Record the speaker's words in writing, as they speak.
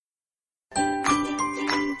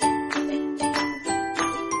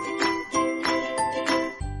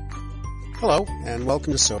Hello, and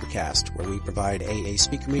welcome to Sobercast, where we provide AA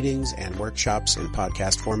speaker meetings and workshops in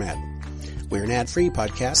podcast format. We're an ad-free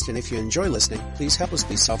podcast, and if you enjoy listening, please help us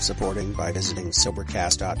be self-supporting by visiting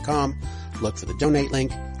Sobercast.com, look for the donate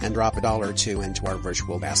link, and drop $1 or $2 into our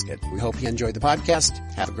virtual basket. We hope you enjoy the podcast.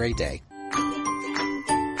 Have a great day.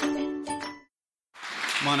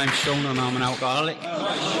 My name's Sean and I'm an alcoholic.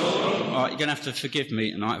 Right, you're going to have to forgive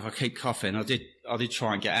me tonight if I keep coughing. I did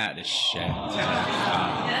try and get out of this shit.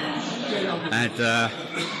 And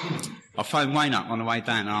I phoned Wayne up on the way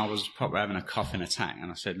down and I was probably having a coughing attack.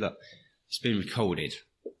 And I said, look, it's been recorded.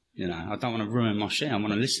 You know, I don't want to ruin my shit. I want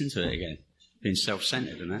to listen to it again. Being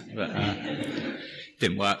self-centred and that. But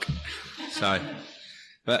didn't work.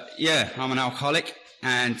 But yeah, I'm an alcoholic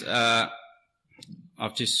and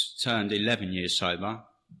I've just turned 11 years sober.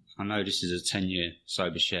 I know this is a 10-year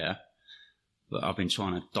sober share, but I've been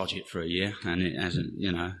trying to dodge it for a year and it hasn't,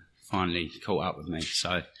 finally caught up with me.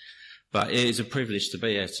 But it is a privilege to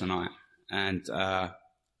be here tonight. And,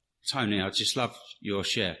 Tony, I just love your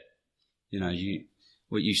share.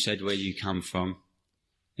 What you said, where you come from,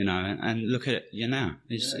 and look at you now.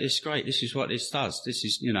 It's great. This is what this does. This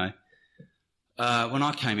is, when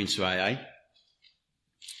I came into AA,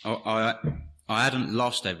 I hadn't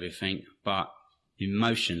lost everything, but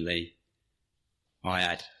emotionally, I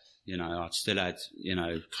had. I still had,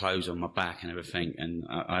 clothes on my back and everything, and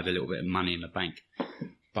I had a little bit of money in the bank.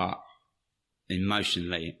 But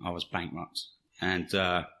emotionally, I was bankrupt. And,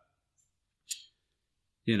 I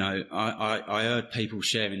heard people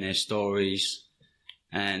sharing their stories,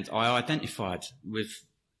 and I identified with,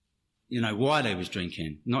 why they was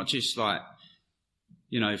drinking. Not just like,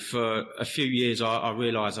 for a few years I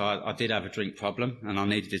realised I did have a drink problem and I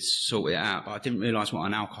needed to sort it out, but I didn't realise what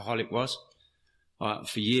an alcoholic was.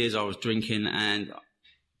 For years I was drinking and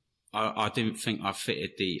I didn't think I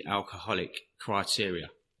fitted the alcoholic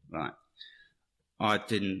criteria. Right. I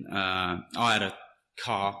had a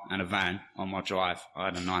car and a van on my drive. I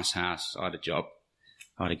had a nice house. I had a job.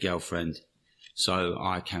 I had a girlfriend. So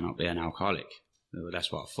I cannot be an alcoholic.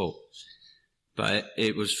 That's what I thought. But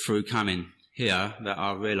it was through coming here that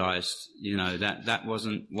I realised, that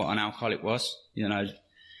wasn't what an alcoholic was.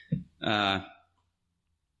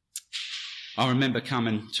 I remember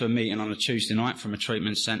coming to a meeting on a Tuesday night from a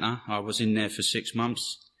treatment centre. I was in there for 6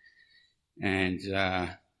 months. And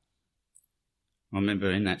I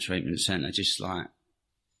remember in that treatment centre just like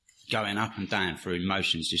going up and down through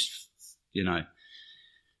emotions, just,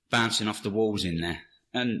 bouncing off the walls in there.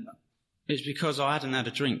 And it's because I hadn't had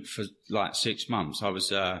a drink for like 6 months. That was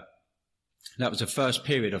the first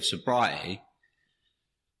period of sobriety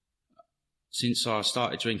since I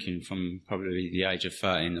started drinking from probably the age of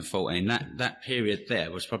 13 to 14. That period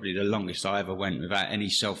there was probably the longest I ever went without any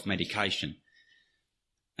self-medication.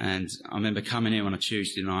 And I remember coming here on a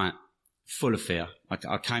Tuesday night full of fear.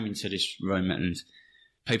 I came into this room and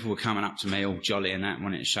people were coming up to me all jolly and that,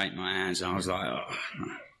 wanting to shake my hands. And I was like,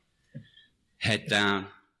 head down,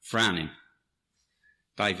 frowning.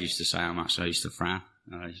 Dave used to say how much I used to frown.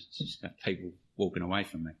 I just have people walking away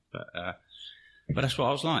from me. But that's what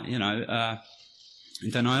I was like, and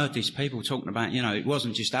then I heard these people talking about, it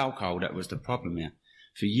wasn't just alcohol that was the problem here.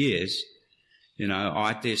 For years,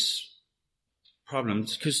 I had this problem,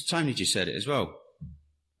 because Tony just said it as well.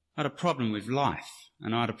 I had a problem with life,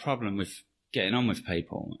 and I had a problem with getting on with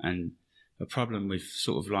people, and a problem with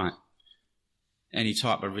sort of like any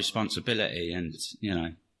type of responsibility, and,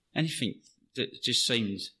 anything that just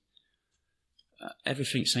seemed,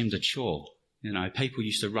 everything seemed a chore. People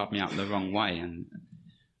used to rub me up the wrong way, and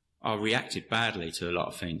I reacted badly to a lot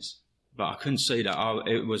of things. But I couldn't see that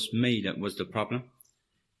it was me that was the problem.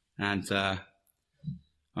 And I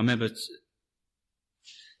remember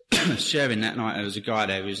sharing that night. There was a guy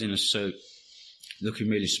there who was in a suit, looking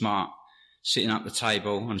really smart, sitting up the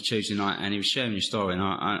table on a Tuesday night, and he was sharing his story. And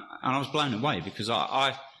I was blown away because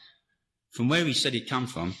I from where he said he'd come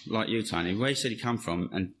from, like you, Tony, where he said he'd come from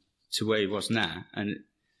and to where he was now, and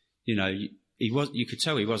you could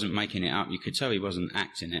tell he wasn't making it up. You could tell he wasn't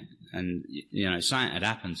acting it. And, something had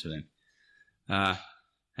happened to him. And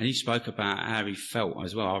he spoke about how he felt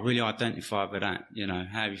as well. I really identified with that,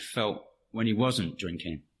 how he felt when he wasn't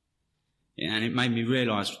drinking. And it made me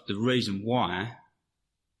realise the reason why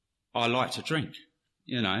I like to drink,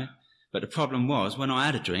 But the problem was, when I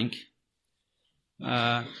had a drink,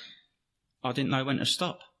 I didn't know when to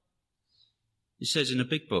stop. It says in the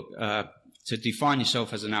big book, to define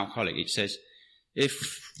yourself as an alcoholic, it says,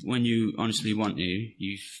 if when you honestly want you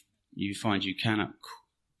find you cannot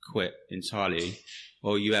quit entirely,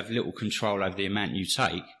 or you have little control over the amount you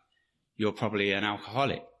take, you're probably an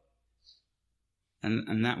alcoholic.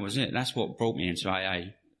 And that was it. That's what brought me into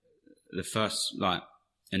AA. the first, like,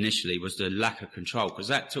 initially was the lack of control, because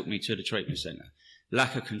that took me to the treatment centre.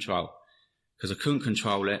 Lack of control, because I couldn't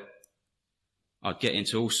control it. I'd get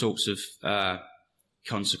into all sorts of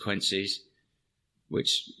consequences,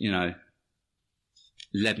 which, you know,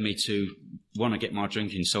 led me to want to get my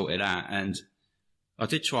drinking sorted out. And I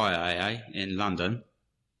did try AA in London,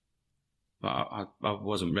 but I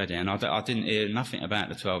wasn't ready, and I didn't hear nothing about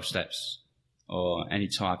the 12 steps or any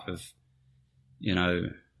type of, you know,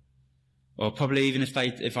 or probably even if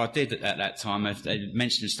I did at that time, if they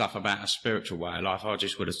mentioned stuff about a spiritual way of life, I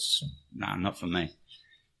just would have, no, not for me,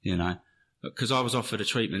 you know, because I was offered a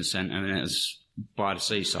treatment centre and it was by the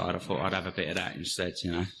seaside. I thought I'd have a bit of that instead,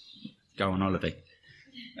 you know, go on holiday.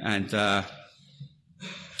 And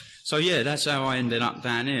so yeah, that's how I ended up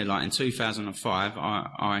down here. Like in 2005,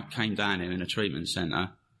 I came down here in a treatment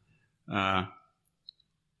centre, and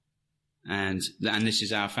this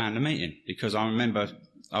is how I found the meeting, because I remember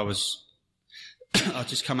I'd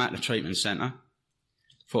just come out of the treatment centre,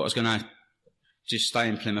 thought I was going to just stay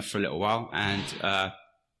in Plymouth for a little while and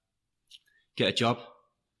get a job,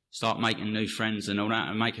 start making new friends and all that,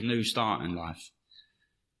 and make a new start in life.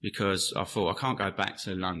 Because I thought I can't go back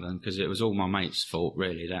to London, because it was all my mates' fault,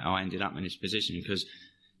 really, that I ended up in this position. Because,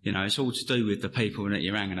 you know, it's all to do with the people that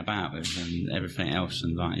you're hanging about with and everything else,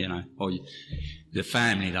 and, like, you know, or the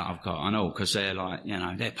family that I've got and all, because they're like, you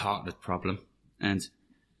know, they're part of the problem. And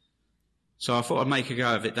so I thought I'd make a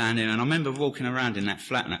go of it down here. And I remember walking around in that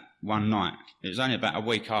flat one night. It was only about a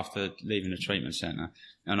week after leaving the treatment centre,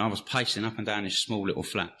 and I was pacing up and down this small little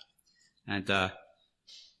flat, and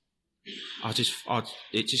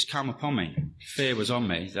it just came upon me. Fear was on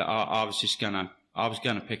me that I was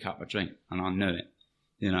gonna pick up a drink, and I knew it,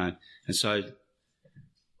 you know. And so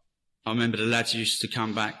I remember the lads used to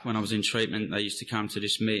come back when I was in treatment. They used to come to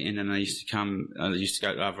this meeting, and they used to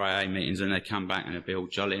go to other AA meetings, and they'd come back and they'd be all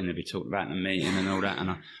jolly and they'd be talking about the meeting and all that.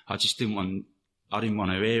 And I just didn't want to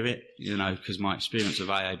hear it, you know, because my experience of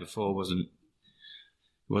AA before wasn't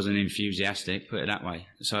enthusiastic, put it that way.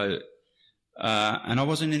 So. And I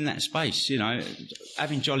wasn't in that space, you know,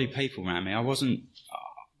 having jolly people around me. I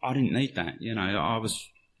didn't need that, you know.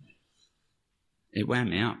 It wound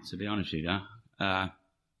me up, to be honest with you.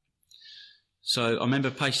 So I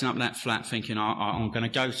remember pacing up that flat thinking, I'm going to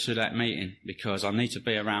go to that meeting because I need to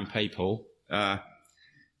be around people that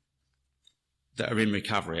are in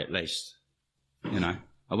recovery, at least, you know.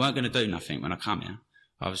 I weren't going to do nothing when I come here.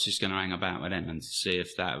 I was just going to hang about with them and see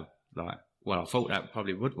if that, I thought that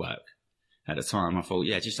probably would work. At the time, I thought,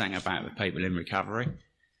 yeah, just hang about with people in recovery,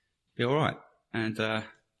 be all right. And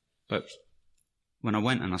but when I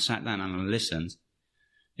went and I sat down and I listened,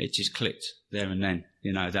 it just clicked there and then,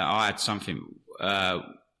 you know, that I had something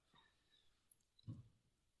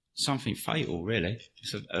fatal, really.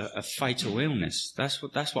 It's a fatal illness. That's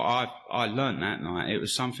what I learned that night. It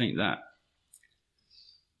was something that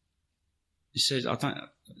it says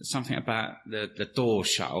something about the door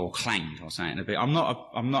shut or clanged or something. I'm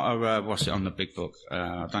not a what's it on the big book.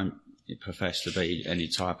 I don't profess to be any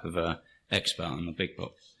type of expert on the big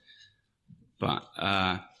book, but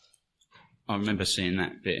I remember seeing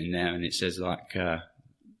that bit in there, and it says like,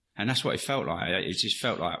 and that's what it felt like. It just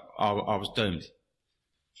felt like I was doomed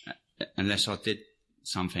unless I did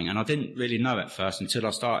something, and I didn't really know at first until I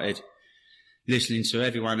started listening to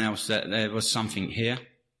everyone else that there was something here.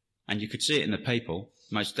 And you could see it in the people,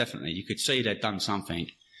 most definitely. You could see they'd done something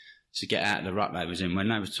to get out of the rut they was in. When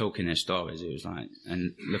they was talking their stories, it was like,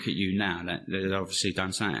 and look at you now, they'd obviously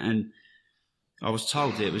done something. And I was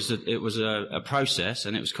told it was a process,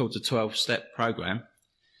 and it was called the 12-step program.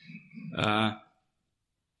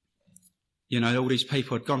 You know, all these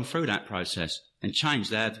people had gone through that process and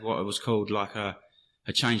changed. They had what was called like a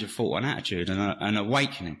change of thought and attitude and an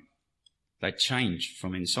awakening. They changed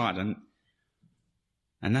from inside,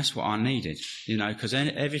 and that's what I needed, you know, because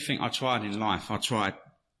everything I tried in life, I tried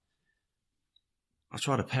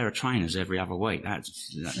a pair of trainers every other week. I'll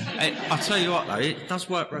tell you what, though, it does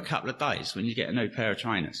work for a couple of days when you get a new pair of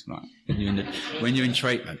trainers, right? When you're in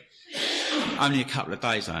treatment. Only a couple of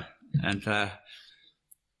days, though. And,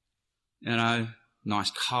 you know,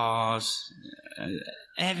 nice cars.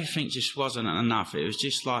 Everything just wasn't enough. It was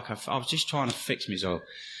just like I was just trying to fix myself.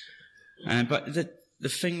 But the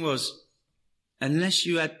thing was, unless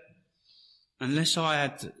I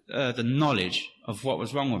had the knowledge of what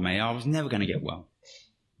was wrong with me, I was never going to get well.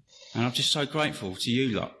 And I'm just so grateful to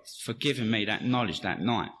you lot for giving me that knowledge that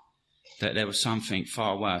night, that there was something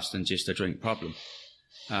far worse than just a drink problem.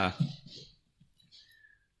 And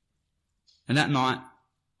that night,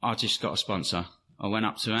 I just got a sponsor. I went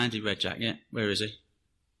up to Andy Redjacket. Where is he?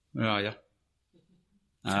 Where are you?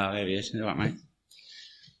 Oh, there he is. All right, mate.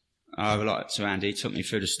 to Andy. He took me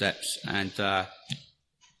through the steps, and I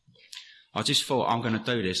just thought, I'm going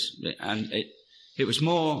to do this. And it was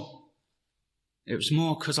more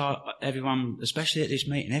because everyone, especially at this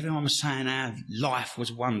meeting, everyone was saying how life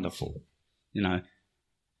was wonderful. You know,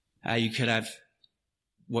 how you could have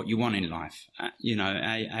what you want in life. You know,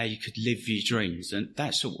 how you could live your dreams and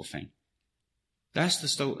that sort of thing. That's the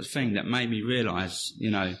sort of thing that made me realise,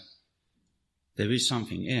 you know, there is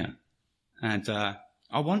something here. And I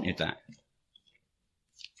wanted that.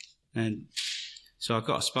 And so I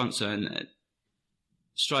got a sponsor, and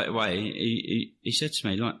straight away he said to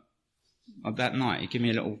me, like, that night, he gave me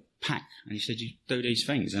a little pack, and he said, you do these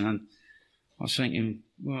things. And I was thinking,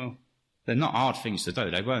 well, they're not hard things to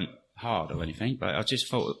do. They weren't hard or anything, but I just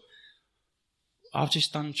thought, I've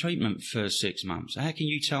just done treatment for 6 months. How can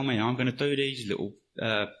you tell me I'm going to do these little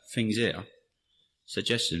things here,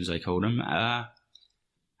 suggestions they call them,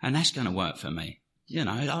 and that's going to work for me? You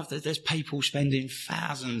know, there's people spending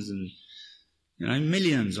thousands and, you know,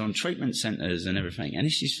 millions on treatment centres and everything, and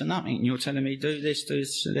this is for nothing. And you're telling me do this,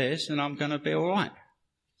 and I'm going to be all right.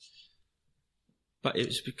 But it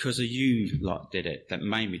was because of you lot did it that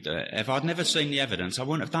made me do it. If I'd never seen the evidence, I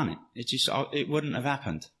wouldn't have done it. It wouldn't have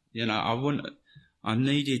happened. You know, I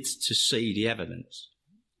needed to see the evidence,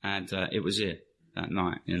 and it was here that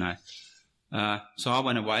night. You know, so I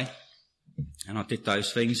went away and I did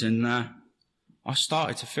those things, and I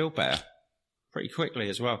started to feel better pretty quickly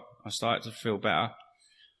as well. I started to feel better.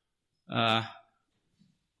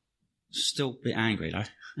 Still a bit angry though.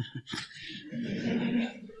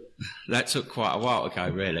 That took quite a while to go,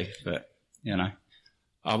 really, but you know,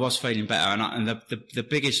 I was feeling better, and the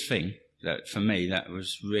biggest thing that for me that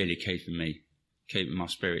was really keeping my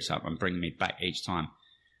spirits up and bringing me back each time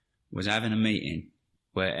was having a meeting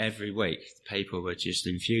where every week people were just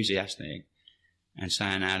enthusiastic and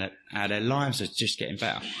saying how their lives are just getting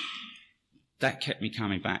better. That kept me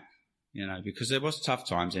coming back, you know, because there was tough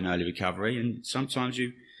times in early recovery, and sometimes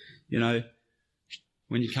you know,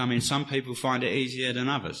 when you come in, some people find it easier than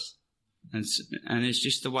others, and it's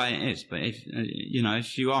just the way it is. But if you know,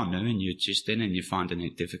 if you are new and you're just in and you're finding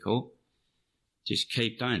it difficult, just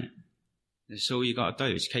keep doing it. That's all you got to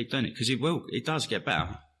do, is keep doing it, because it does get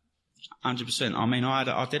better, 100%. I mean,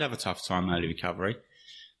 I did have a tough time early recovery,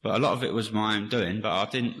 but a lot of it was my own doing. But I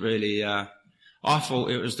didn't really. I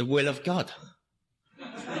thought it was the will of God,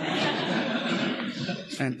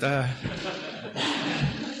 and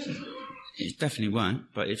it definitely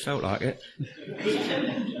weren't, but it felt like it.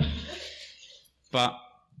 But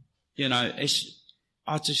you know,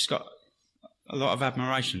 I just got a lot of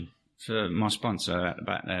admiration for my sponsor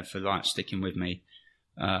back there for like sticking with me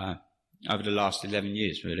over the last 11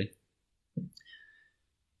 years, really.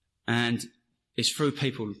 And it's through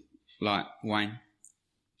people like Wayne,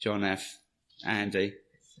 John F., Andy,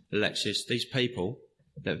 Alexis, these people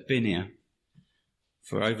that have been here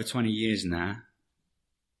for over 20 years now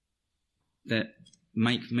that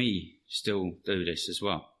make me still do this as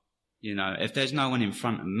well. You know, if there's no one in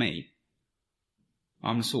front of me,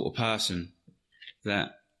 I'm the sort of person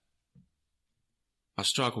that I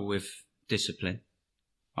struggle with discipline.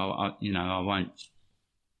 I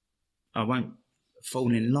won't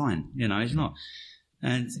fall in line. You know, it's not,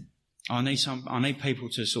 and I need people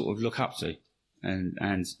to sort of look up to,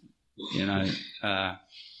 and you know,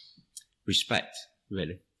 respect,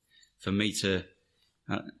 really, for me to,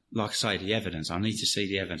 like I say, the evidence. I need to see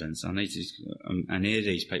the evidence. I need to and hear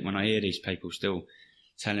these people. When I hear these people still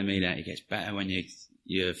telling me that it gets better when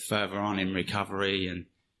you're further on in recovery, and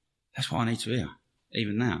that's what I need to hear,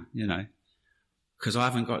 even now, you know, because I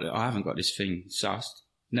haven't got this thing sussed.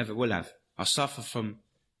 Never will have. I suffer from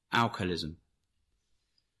alcoholism.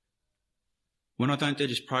 When I don't do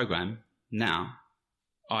this program now,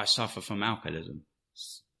 I suffer from alcoholism.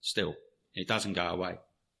 Still, it doesn't go away.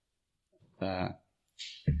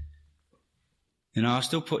 You know, I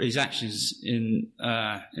still put these actions in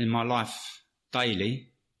my life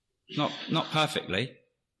daily, not perfectly,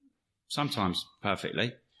 sometimes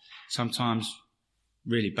perfectly, sometimes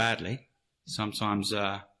really badly, sometimes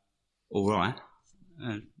all right.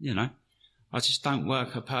 You know, I just don't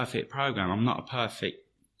work a perfect program. I'm not a perfect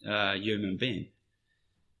human being.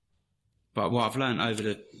 But what I've learned over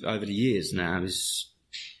the years now is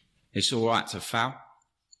it's all right to fail.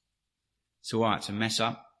 It's all right to mess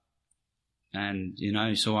up. And, you know,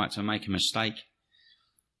 it's all right to make a mistake.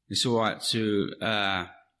 It's all right to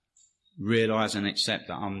realise and accept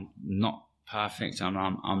that I'm not perfect and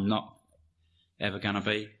I'm not ever going to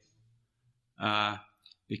be.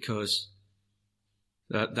 Because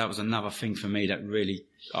that was another thing for me that really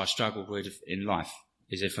I struggled with in life,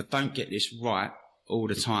 is if I don't get this right all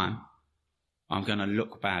the time, I'm going to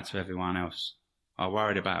look bad to everyone else. I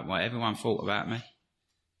worried about what everyone thought about me.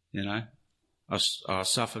 You know, I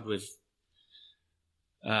suffered with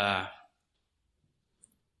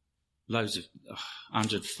loads of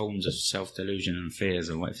 100 forms of self-delusion and fears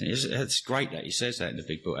and whatever. It's great that he says that in the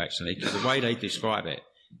big book, actually, because the way they describe it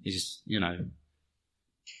is, you know,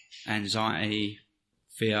 anxiety,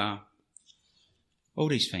 fear, all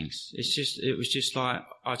these things. It was just like,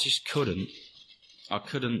 I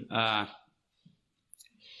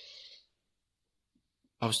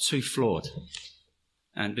was too flawed.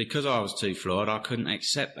 And because I was too flawed, I couldn't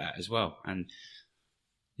accept that as well. And,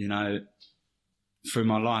 you know, through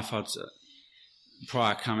my life,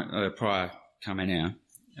 prior coming here,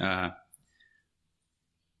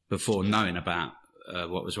 before knowing about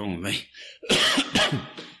what was wrong with me,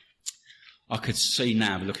 I could see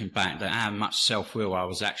now, looking back, that how much self-will I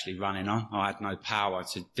was actually running on. I had no power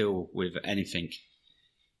to deal with anything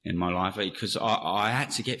in my life because I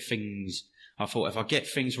had to get things. I thought if I get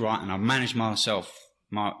things right and I manage my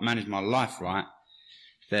life right,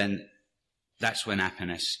 then that's when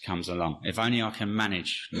happiness comes along. If only I can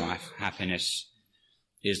manage life, happiness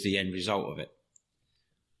is the end result of it.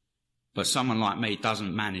 But someone like me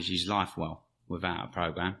doesn't manage his life well without a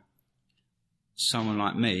program. Someone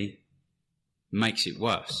like me makes it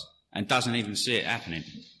worse and doesn't even see it happening.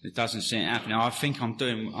 It doesn't see it happening. I think I'm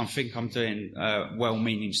doing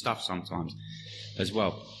well-meaning stuff sometimes as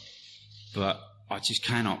well, but I just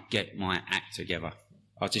cannot get my act together.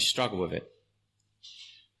 I just struggle with it.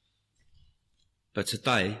 But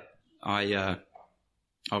today, I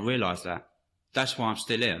realised that. That's why I'm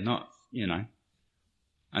still here, not, you know,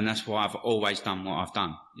 and that's why I've always done what I've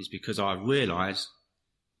done, is because I realise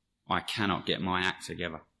I cannot get my act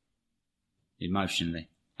together emotionally.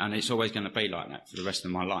 And it's always going to be like that for the rest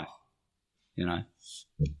of my life, you know.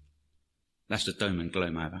 That's the doom and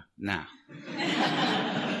gloom over now.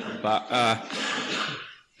 But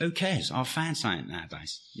who cares? I found something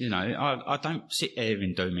nowadays. You know, I don't sit here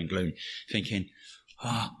in doom and gloom thinking,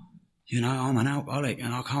 you know, I'm an alcoholic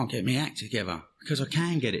and I can't get my act together, because I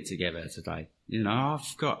can get it together today. You know,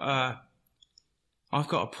 I've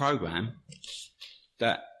got a program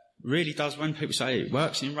that really does, when people say it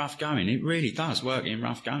works in rough going, it really does work in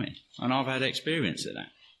rough going. And I've had experience of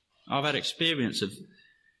that. I've had experience of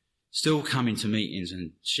still coming to meetings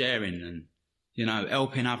and sharing and, you know,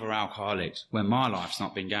 helping other alcoholics when my life's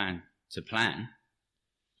not been going to plan.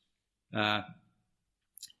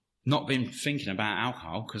 Not been thinking about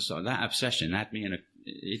alcohol, because that obsession had me in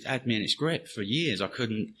its grip for years. I'd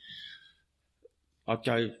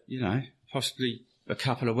go, you know, possibly a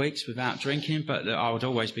couple of weeks without drinking, but I would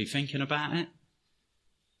always be thinking about it.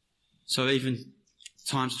 So even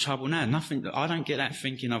times of trouble now, I don't get that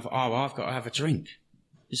thinking of, I've got to have a drink.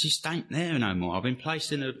 It just ain't there no more. I've been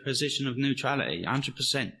placed in a position of neutrality,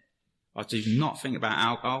 100%. I do not think about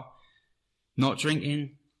alcohol. Not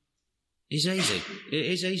drinking is easy. It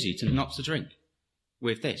is easy not to drink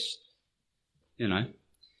with this. You know,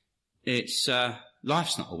 it's,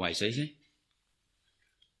 life's not always easy.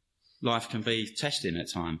 Life can be testing at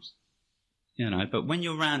times, you know, but when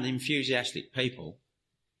you're around enthusiastic people,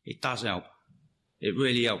 it does help. It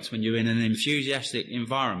really helps when you're in an enthusiastic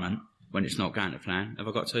environment when it's not going to plan. Have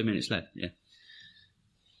I got 2 minutes left? Yeah.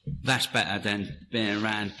 That's better than being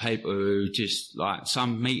around people who just, like,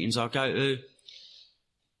 some meetings I go to,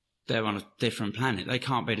 they're on a different planet. They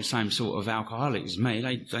can't be the same sort of alcoholic as me.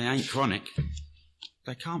 They ain't chronic.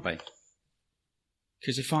 They can't be.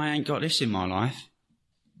 Because if I ain't got this in my life,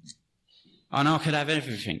 I know I could have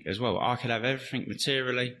everything as well. I could have everything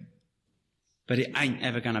materially, but it ain't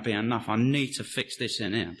ever going to be enough. I need to fix this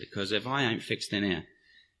in here, because if I ain't fixed in here,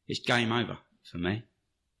 it's game over for me.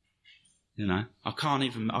 You know, I can't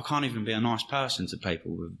even be a nice person to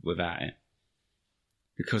people without it,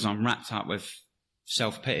 because I'm wrapped up with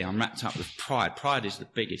self-pity. I'm wrapped up with pride. Pride is the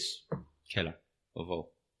biggest killer of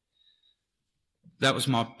all. That was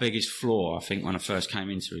my biggest flaw, I think, when I first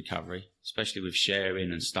came into recovery, especially with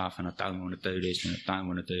sharing and stuff, and I don't want to do this and I don't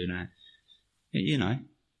want to do that. You know,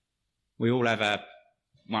 we all have our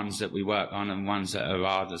ones that we work on and ones that are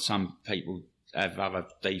hard. Some people have other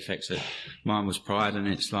defects. That mine was pride, and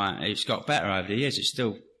it's like, it's got better over the years. It's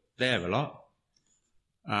still there a lot.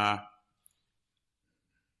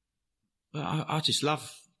 But I just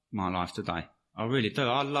love my life today. I really do.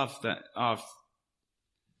 I love that I'm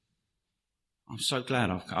so glad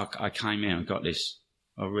I came here and got this.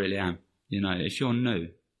 I really am. You know, if you're new,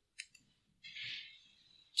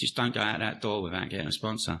 just don't go out that door without getting a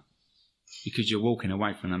sponsor, because you're walking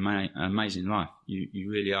away from an amazing life. You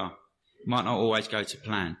really are. It might not always go to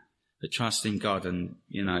plan, but trust in God, and,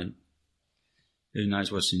 you know, who knows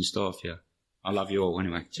what's in store for you. I love you all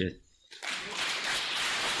anyway. Cheers.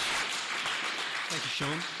 Thank you,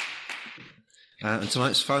 Sean. And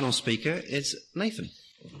tonight's final speaker is Nathan.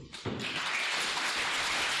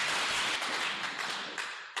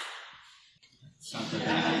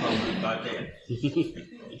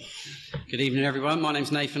 Good evening, everyone. My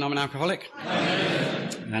name's Nathan. I'm an alcoholic.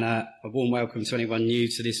 And a warm welcome to anyone new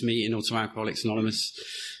to this meeting or to Alcoholics Anonymous.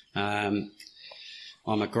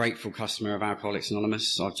 I'm a grateful customer of Alcoholics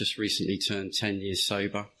Anonymous. I've just recently turned 10 years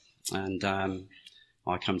sober, and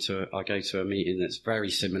I go to a meeting that's very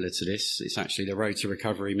similar to this. It's actually the Road to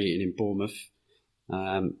Recovery meeting in Bournemouth.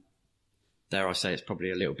 Dare I say it's probably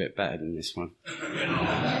a little bit better than this one.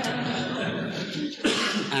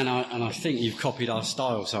 And I think you've copied our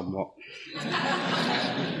style somewhat.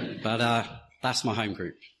 But that's my home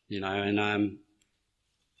group, and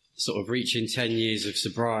sort of reaching 10 years of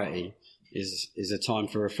sobriety is a time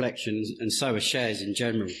for reflection, and so are shares in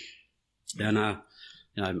general. And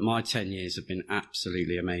my 10 years have been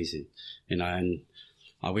absolutely amazing, and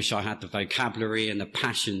I wish I had the vocabulary and the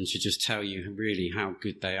passion to just tell you really how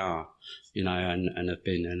good they are, and have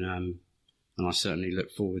been, and I certainly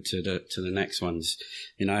look forward to the next ones.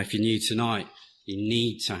 If you're new tonight, you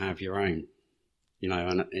need to have your own,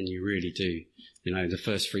 and you really do. The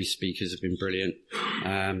first three speakers have been brilliant.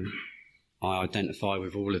 I identify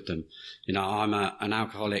with all of them. I'm an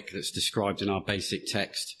alcoholic that's described in our basic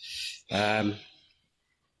text.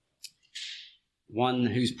 One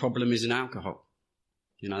whose problem is an alcohol.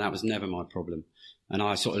 That was never my problem. And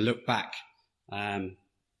I sort of look back to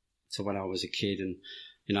when I was a kid, and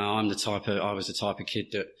I was the type of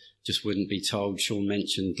kid that just wouldn't be told. Sean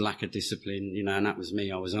mentioned lack of discipline, and that was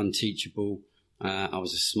me. I was unteachable. I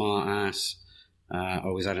was a smart ass. I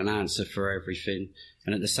always had an answer for everything.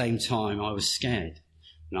 And at the same time, I was scared.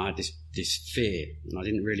 I had this fear, and I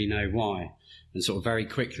didn't really know why. And sort of very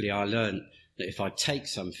quickly, I learned that if I take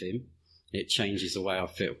something, it changes the way I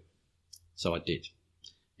feel. So I did.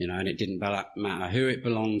 And it didn't matter who it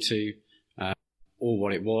belonged to or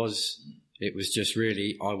what it was. It was just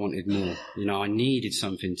really, I wanted more. I needed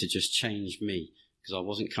something to just change me because I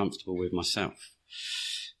wasn't comfortable with myself.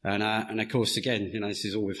 And of course, again, this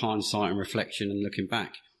is all with hindsight and reflection and looking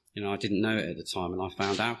back. I didn't know it at the time, and I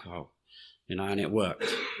found alcohol, and it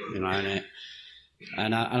worked, and I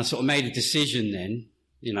sort of made a decision then,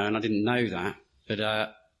 and I didn't know that, but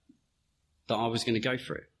that I was going to go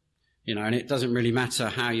for it, and it doesn't really matter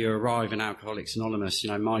how you arrive in Alcoholics Anonymous.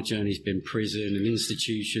 My journey's been prison and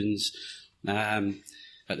institutions. At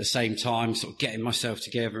the same time, sort of getting myself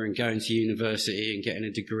together and going to university and getting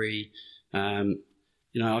a degree.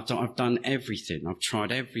 I've done everything. I've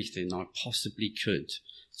tried everything I possibly could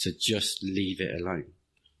to just leave it alone.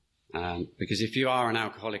 Because if you are an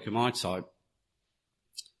alcoholic of my type,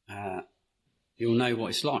 you'll know what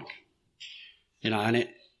it's like. Our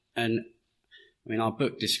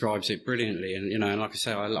book describes it brilliantly, and like I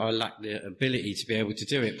say, I lack the ability to be able to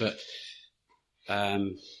do it, but how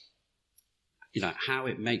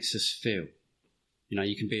it makes us feel.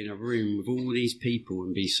 You can be in a room with all these people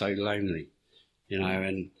and be so lonely,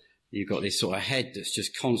 and you've got this sort of head that's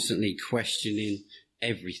just constantly questioning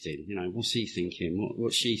everything. What's he thinking?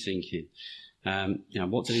 What's she thinking?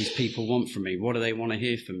 What do these people want from me? What do they want to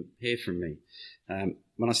hear from me?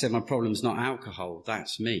 When I said my problem's not alcohol,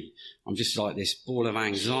 that's me. I'm just like this ball of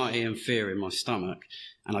anxiety and fear in my stomach,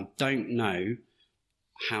 and I don't know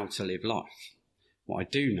how to live life. What I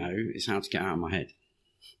do know is how to get out of my head,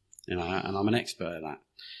 and I'm an expert at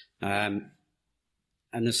that.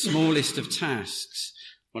 And the smallest of tasks,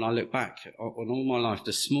 when I look back on all my life,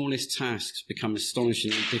 the smallest tasks become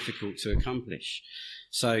astonishingly difficult to accomplish.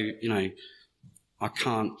 So, I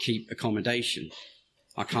can't keep accommodation.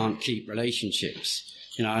 I can't keep relationships,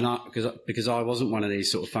 because I wasn't one of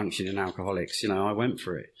these sort of functioning alcoholics. I went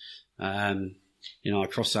for it. I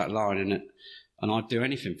crossed that line, and I'd do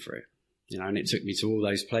anything for it. And it took me to all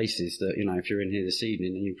those places that, if you're in here this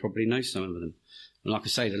evening, then you probably know some of them. And like I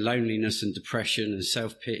say, the loneliness and depression and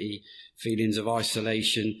self-pity, feelings of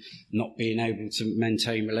isolation, not being able to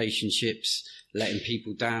maintain relationships, letting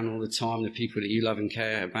people down all the time, the people that you love and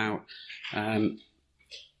care about. And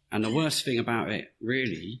the worst thing about it,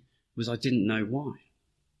 really, was I didn't know why.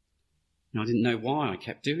 I didn't know why I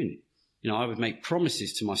kept doing it. I would make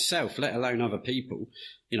promises to myself, let alone other people,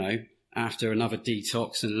 after another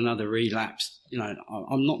detox and another relapse,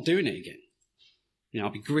 I'm not doing it again.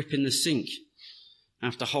 I'll be gripping the sink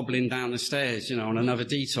after hobbling down the stairs, on another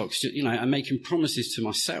detox, and making promises to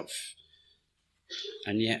myself.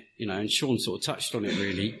 And yet, and Sean sort of touched on it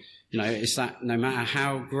really, it's that no matter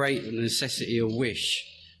how great the necessity or wish,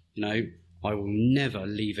 I will never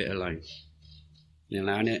leave it alone. You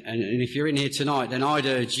know, and if you're in here tonight, then I'd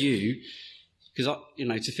urge you, because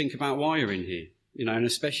to think about why you're in here. You know, and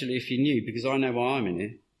especially if you're new, because I know why I'm in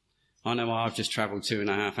here. I know why I've just travelled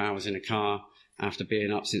 2.5 hours in a car after being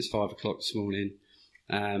up since 5 o'clock this morning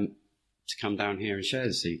to come down here and share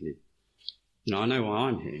this evening. You know, I know why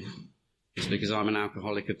I'm here. It's because I'm an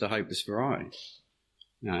alcoholic of the hopeless variety.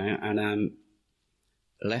 You know, and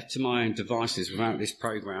left to my own devices without this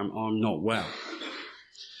program, I'm not well.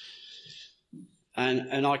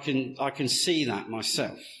 And I can see that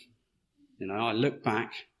myself. You know, I look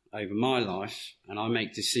back over my life and I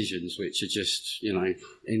make decisions which are just,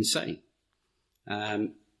 insane.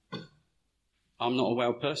 I'm not a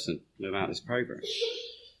well person without this program.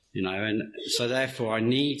 You know, and so therefore I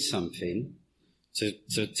need something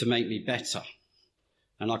to make me better.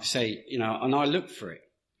 And like I say, and I look for it.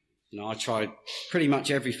 I tried pretty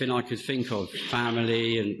much everything I could think of,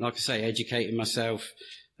 family and, like I say, educating myself.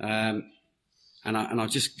 And I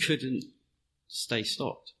just couldn't stay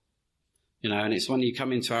stopped. And it's when you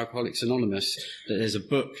come into Alcoholics Anonymous that there's a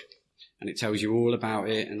book and it tells you all about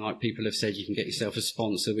it. And like people have said, you can get yourself a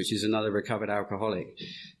sponsor, which is another recovered alcoholic,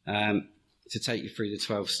 to take you through the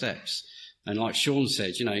 12 steps. And like Sean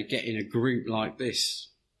said, get in a group like this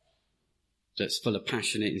that's full of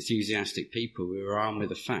passionate, enthusiastic people who are armed with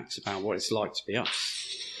the facts about what it's like to be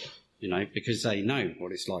us, because they know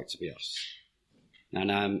what it's like to be us.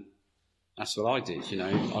 And that's what I did.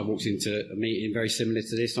 I walked into a meeting very similar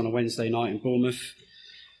to this on a Wednesday night in Bournemouth.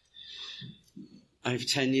 Over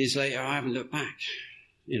 10 years later, I haven't looked back,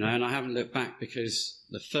 and I haven't looked back because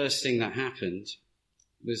the first thing that happened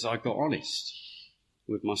was I got honest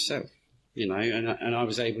with myself, and I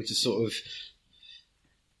was able to sort of,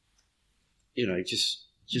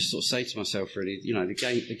 just sort of say to myself, really,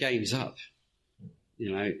 the game's up.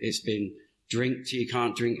 It's been drink till you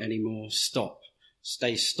can't drink anymore, stop.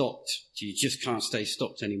 Stay stopped till you just can't stay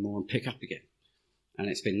stopped anymore and pick up again. And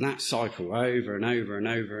it's been that cycle over and over and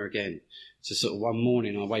over again. So sort of one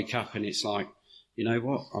morning I wake up and it's like, you know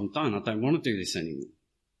what, I'm done. I don't want to do this anymore.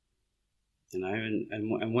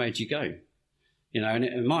 And where'd you go?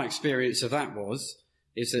 And my experience of that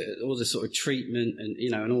is that all the sort of treatment and,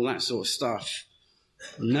 and all that sort of stuff,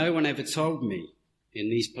 no one ever told me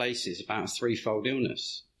in these places about a threefold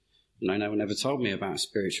illness. No one ever told me about a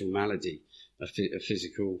spiritual malady, a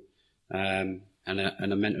physical, and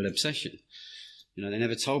a mental obsession. They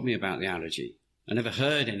never told me about the allergy. I never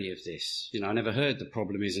heard any of this. I never heard the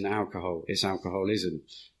problem isn't alcohol, it's alcoholism.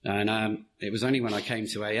 And it was only when I came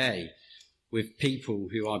to AA with people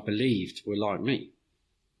who I believed were like me.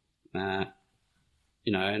 And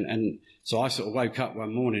so I sort of woke up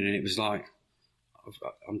one morning and it was like,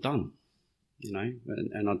 I'm done, and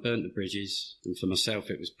I burnt the bridges. And for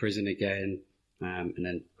myself, it was prison again. And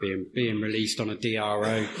then being released on a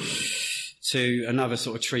DRO to another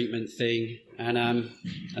sort of treatment thing. And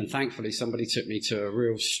thankfully somebody took me to a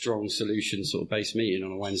real strong solution sort of based meeting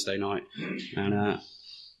on a Wednesday night. And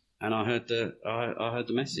I heard the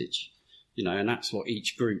message, and that's what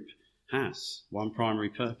each group has, one primary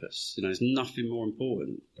purpose. There's nothing more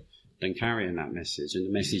important than carrying that message. And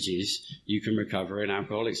the message is you can recover in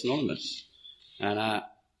Alcoholics Anonymous. And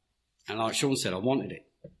like Sean said, I wanted it.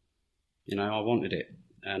 I wanted it,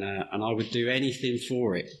 and I would do anything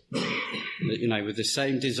for it, with the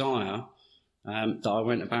same desire that I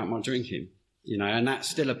went about my drinking, and that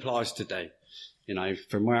still applies today,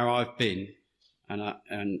 from where I've been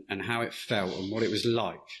and how it felt and what it was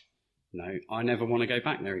like. I never want to go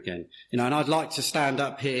back there again, and I'd like to stand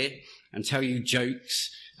up here and tell you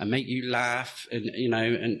jokes and make you laugh and,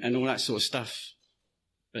 and all that sort of stuff.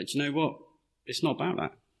 But you know what? It's not about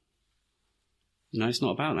that. It's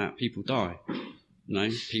not about that. People die.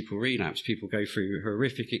 People relapse. People go through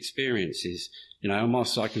horrific experiences. And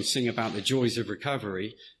whilst I can sing about the joys of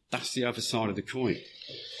recovery, that's the other side of the coin.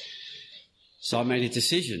 So I made a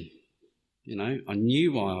decision. I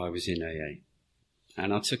knew why I was in AA,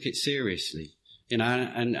 and I took it seriously. And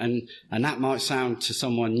that might sound to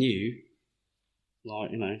someone new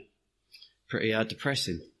like, pretty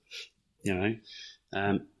depressing.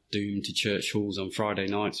 Doomed to church halls on Friday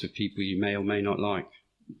nights with people you may or may not like.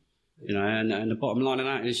 And the bottom line of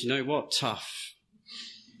that is, tough.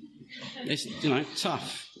 It's,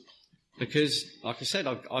 tough. Because, like I said,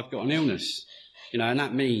 I've got an illness, and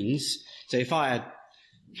that means, so if I had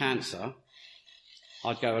cancer,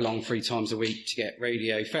 I'd go along 3 times a week to get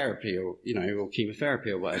radiotherapy or, or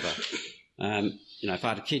chemotherapy or whatever. If I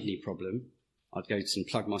had a kidney problem, I'd go and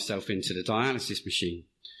plug myself into the dialysis machine.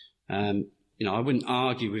 I wouldn't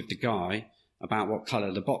argue with the guy about what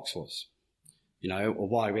colour the box was, or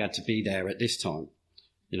why we had to be there at this time.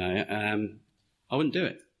 I wouldn't do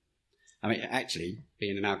it. I mean, actually,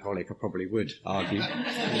 being an alcoholic, I probably would argue.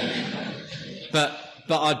 But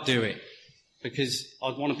I'd do it because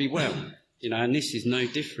I'd want to be well, and this is no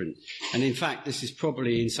different. And in fact, this is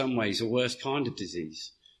probably in some ways the worst kind of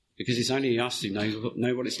disease because it's only us who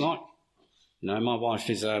know what it's like. My wife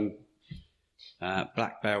is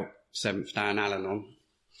black belt 7th Dan Al-Anon,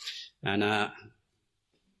 and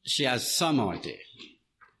she has some idea,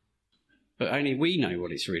 but only we know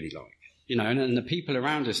what it's really like, and the people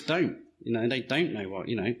around us don't, they don't know what,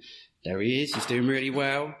 there he is, he's doing really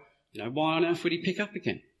well, why on earth would he pick up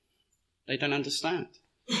again? They don't understand,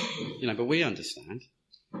 but we understand,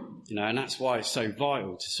 and that's why it's so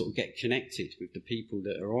vital to sort of get connected with the people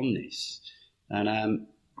that are on this, and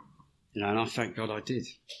I thank God I did,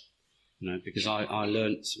 because I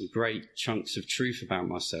learnt some great chunks of truth about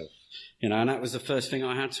myself, and that was the first thing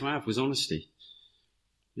I had to have was honesty,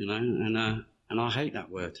 and I hate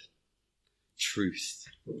that word, truth,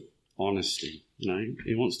 honesty,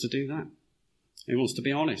 who wants to do that? Who wants to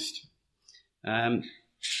be honest?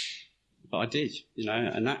 But I did,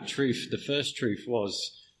 and that truth, the first truth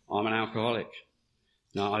was, I'm an alcoholic.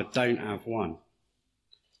 Now, I don't have one.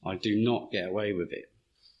 I do not get away with it.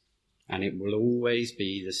 And it will always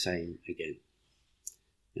be the same again.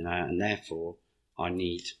 And therefore, I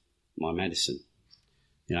need my medicine.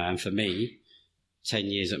 And for me, 10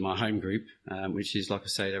 years at my home group, which is, like I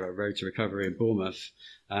say, they're at Road to Recovery in Bournemouth,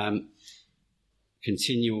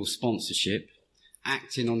 continual sponsorship,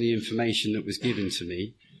 acting on the information that was given to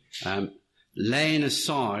me, laying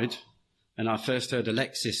aside, and I first heard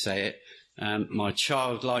Alexis say it, my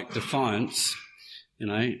childlike defiance,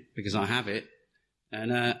 because I have it,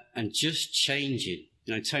 and just changing.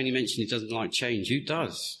 Tony mentioned he doesn't like change. Who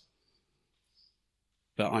does?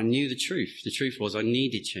 But I knew the truth. The truth was I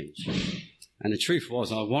needed change. And the truth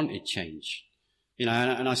was I wanted change. And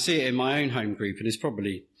I see it in my own home group, and it's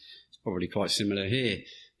probably quite similar here.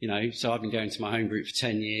 So I've been going to my home group for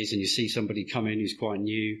 10 years, and you see somebody come in who's quite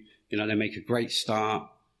new, they make a great start,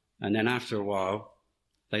 and then after a while,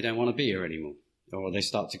 they don't want to be here anymore, or they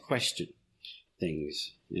start to question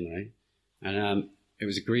things, And it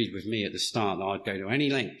was agreed with me at the start that I'd go to any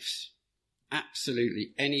lengths,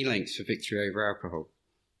 absolutely any lengths for victory over alcohol.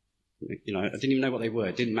 I didn't even know what they were.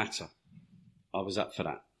 It didn't matter. I was up for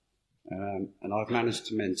that. And I've managed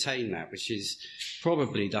to maintain that, which is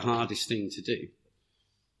probably the hardest thing to do,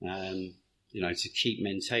 to keep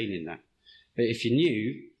maintaining that. But if you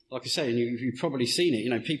knew, like I say, and you've probably seen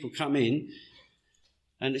it, people come in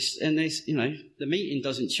and there's, the meeting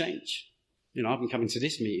doesn't change. I've been coming to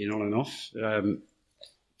this meeting on and off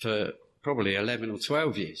for probably 11 or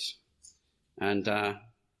 12 years. And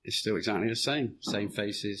it's still exactly the same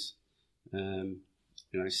faces,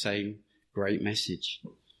 same great message.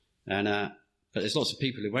 And but there's lots of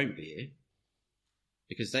people who won't be here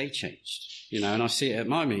because they changed, and I see it at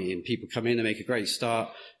my meeting. People come in, they make a great start,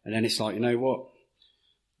 and then it's like, you know what?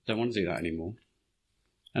 Don't want to do that anymore.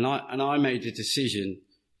 And I made a decision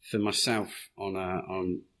for myself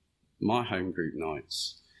on my home group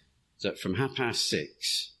nights that from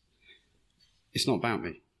 6:30, it's not about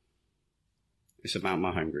me. It's about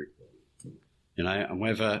my home group. And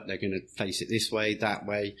whether they're going to face it this way, that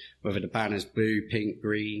way, whether the banner's blue, pink,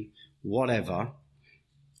 green, whatever,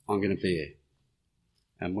 I'm going to be here.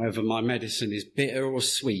 And whether my medicine is bitter or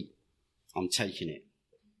sweet, I'm taking it.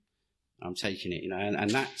 And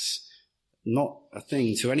that's not a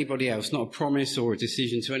thing to anybody else, not a promise or a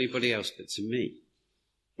decision to anybody else, but to me.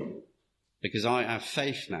 Because I have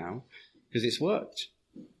faith now, because it's worked.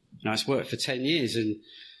 It's worked for 10 years, and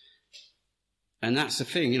that's the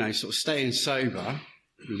thing, sort of staying sober,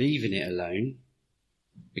 leaving it alone,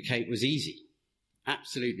 was easy.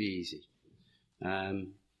 Absolutely easy.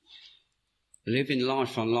 Living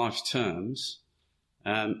life on life's terms,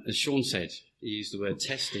 as Sean said, he used the word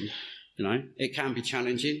testing, it can be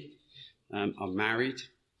challenging. I'm married.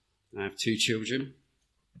 I have 2 children.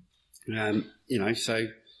 So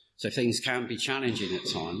things can be challenging at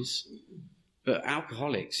times. But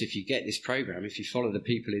alcoholics, if you get this program, if you follow the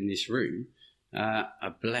people in this room,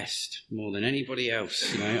 are blessed more than anybody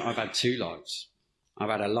else. I've had 2 lives. I've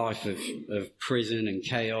had a life of prison and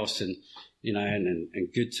chaos and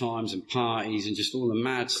good times and parties and just all the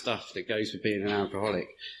mad stuff that goes with being an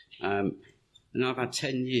alcoholic. And I've had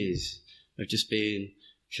 10 years of just being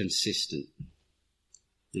consistent,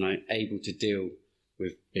 able to deal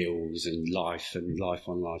with bills and life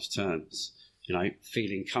on life's terms,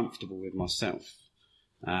 feeling comfortable with myself.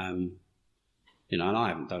 And I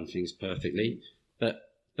haven't done things perfectly,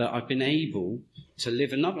 but I've been able to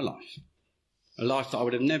live another life, a life that I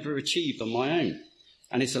would have never achieved on my own.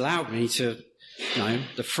 And it's allowed me to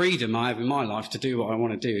the freedom I have in my life to do what I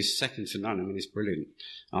want to do is second to none. I mean, it's brilliant.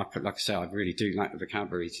 Like I say, I really do lack the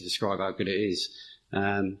vocabulary to describe how good it is.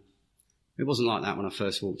 It wasn't like that when I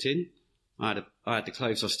first walked in. I had the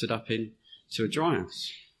clothes I stood up in to a dry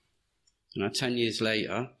house. 10 years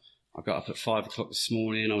later, I got up at 5 o'clock this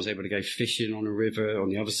morning. I was able to go fishing on a river on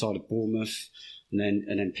the other side of Bournemouth, and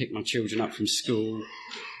then pick my children up from school,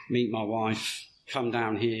 meet my wife, come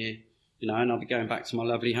down here, and I'll be going back to my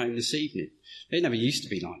lovely home this evening. It never used to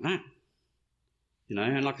be like that.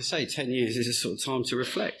 And like I say, 10 years is a sort of time to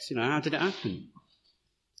reflect. How did it happen?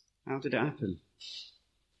 How did it happen?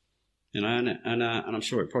 And I'm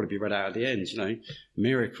sure it'll probably be read out at the end,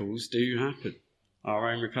 miracles do happen.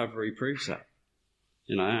 Our own recovery proves that.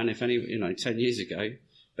 And if 10 years ago,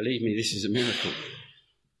 believe me, this is a miracle.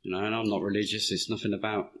 And I'm not religious, it's nothing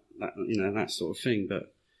about that, that sort of thing,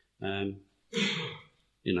 but,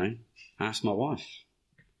 ask my wife.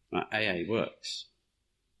 AA works.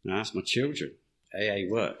 Ask my children. AA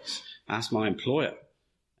works. Ask my employer.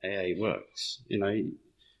 AA works.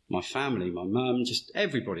 My family, my mum, just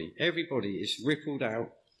everybody is rippled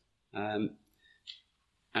out. And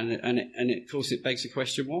of course it begs the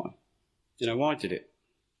question, why? Why did it?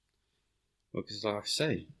 Well, because like I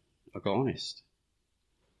say, I got honest.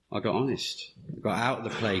 I got out of the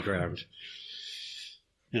playground.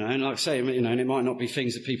 And like I say, and it might not be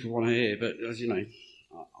things that people want to hear, but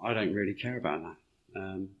I don't really care about that.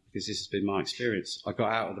 Because this has been my experience. I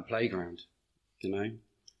got out of the playground. I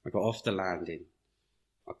got off the landing.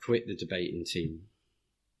 I quit the debating team,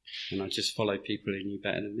 and I just followed people who knew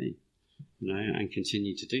better than me, and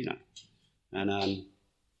continue to do that. And,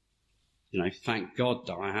 thank God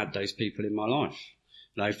that I had those people in my life.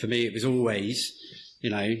 For me, it was always,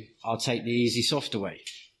 I'll take the easy, softer way.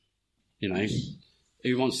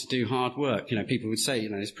 Who wants to do hard work? People would say,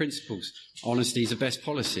 there's principles. Honesty is the best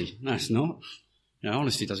policy. No, it's not.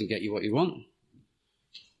 Honesty doesn't get you what you want.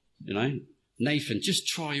 Nathan, just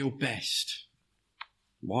try your best.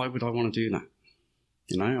 Why would I want to do that?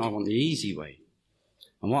 I want the easy way.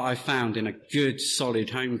 And what I found in a good,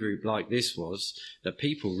 solid home group like this was that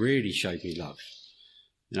people really showed me love.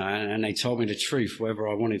 And they told me the truth, whether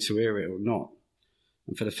I wanted to hear it or not.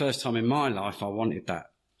 And for the first time in my life, I wanted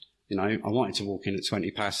that. I wanted to walk in at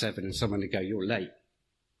 7:20 and someone would go, you're late.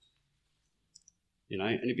 And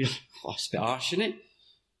it'd be like, oh, it's a bit harsh, isn't it?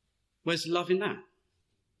 Where's the love in that?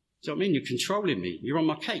 Do you know what I mean? You're controlling me. You're on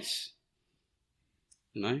my case.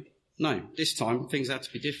 No, this time things had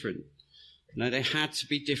to be different. They had to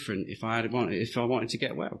be different if I wanted to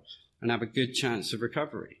get well and have a good chance of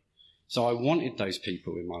recovery. So I wanted those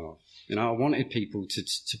people in my life. I wanted people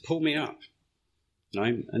to pull me up.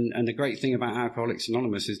 And the great thing about Alcoholics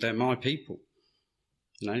Anonymous is they're my people.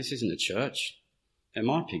 This isn't a church. They're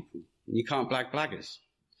my people. And you can't blag blaggers.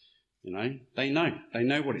 They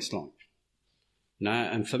know what it's like.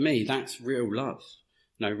 And for me, that's real love.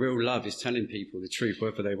 Real love is telling people the truth,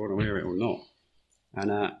 whether they want to hear it or not.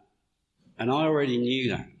 And I already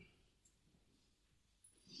knew that.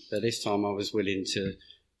 But this time I was willing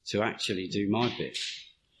to actually do my bit,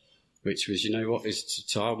 which was, is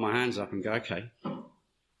to hold my hands up and go, okay,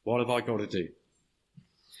 what have I got to do?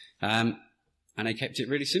 And they kept it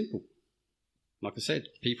really simple. Like I said,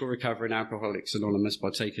 people recover in Alcoholics Anonymous by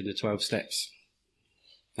taking the 12 steps.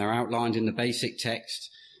 They're outlined in the basic text,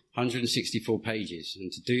 164 pages.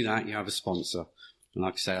 And to do that, you have a sponsor. And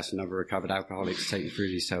like I say, that's another recovered alcoholic to take you through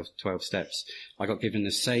these 12 steps. I got given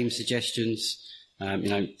the same suggestions,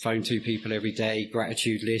 phone 2 people every day,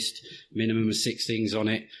 gratitude list, minimum of 6 things on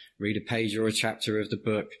it, read a page or a chapter of the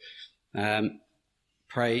book,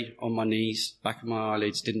 pray on my knees, back of my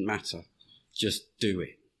eyelids, didn't matter. Just do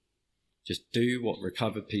it. Just do what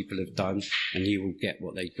recovered people have done and you will get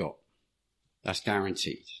what they got. That's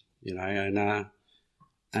guaranteed, and not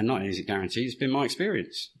only is it guaranteed, it's been my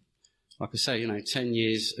experience. Like I say, 10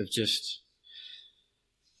 years of just,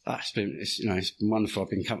 it's been wonderful.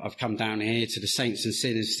 I've come down here to the Saints and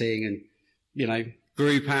Sinners thing and,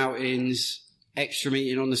 group outings, extra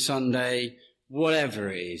meeting on the Sunday,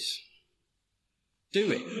 whatever it is.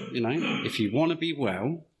 Do it, If you want to be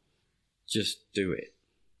well, just do it.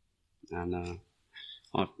 And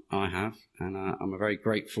I have, and I'm a very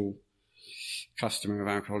grateful customer of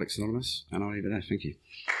Alcoholics Anonymous, and I'll leave it there. Thank you.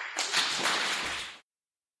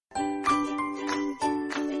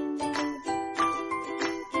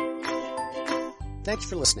 Thanks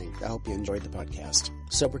for listening. I hope you enjoyed the podcast.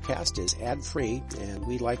 Sobercast is ad-free, and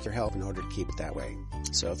we'd like your help in order to keep it that way.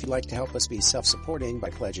 So if you'd like to help us be self-supporting by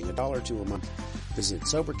pledging $1 or $2 a month, visit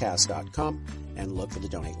Sobercast.com and look for the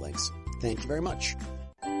donate links. Thank you very much.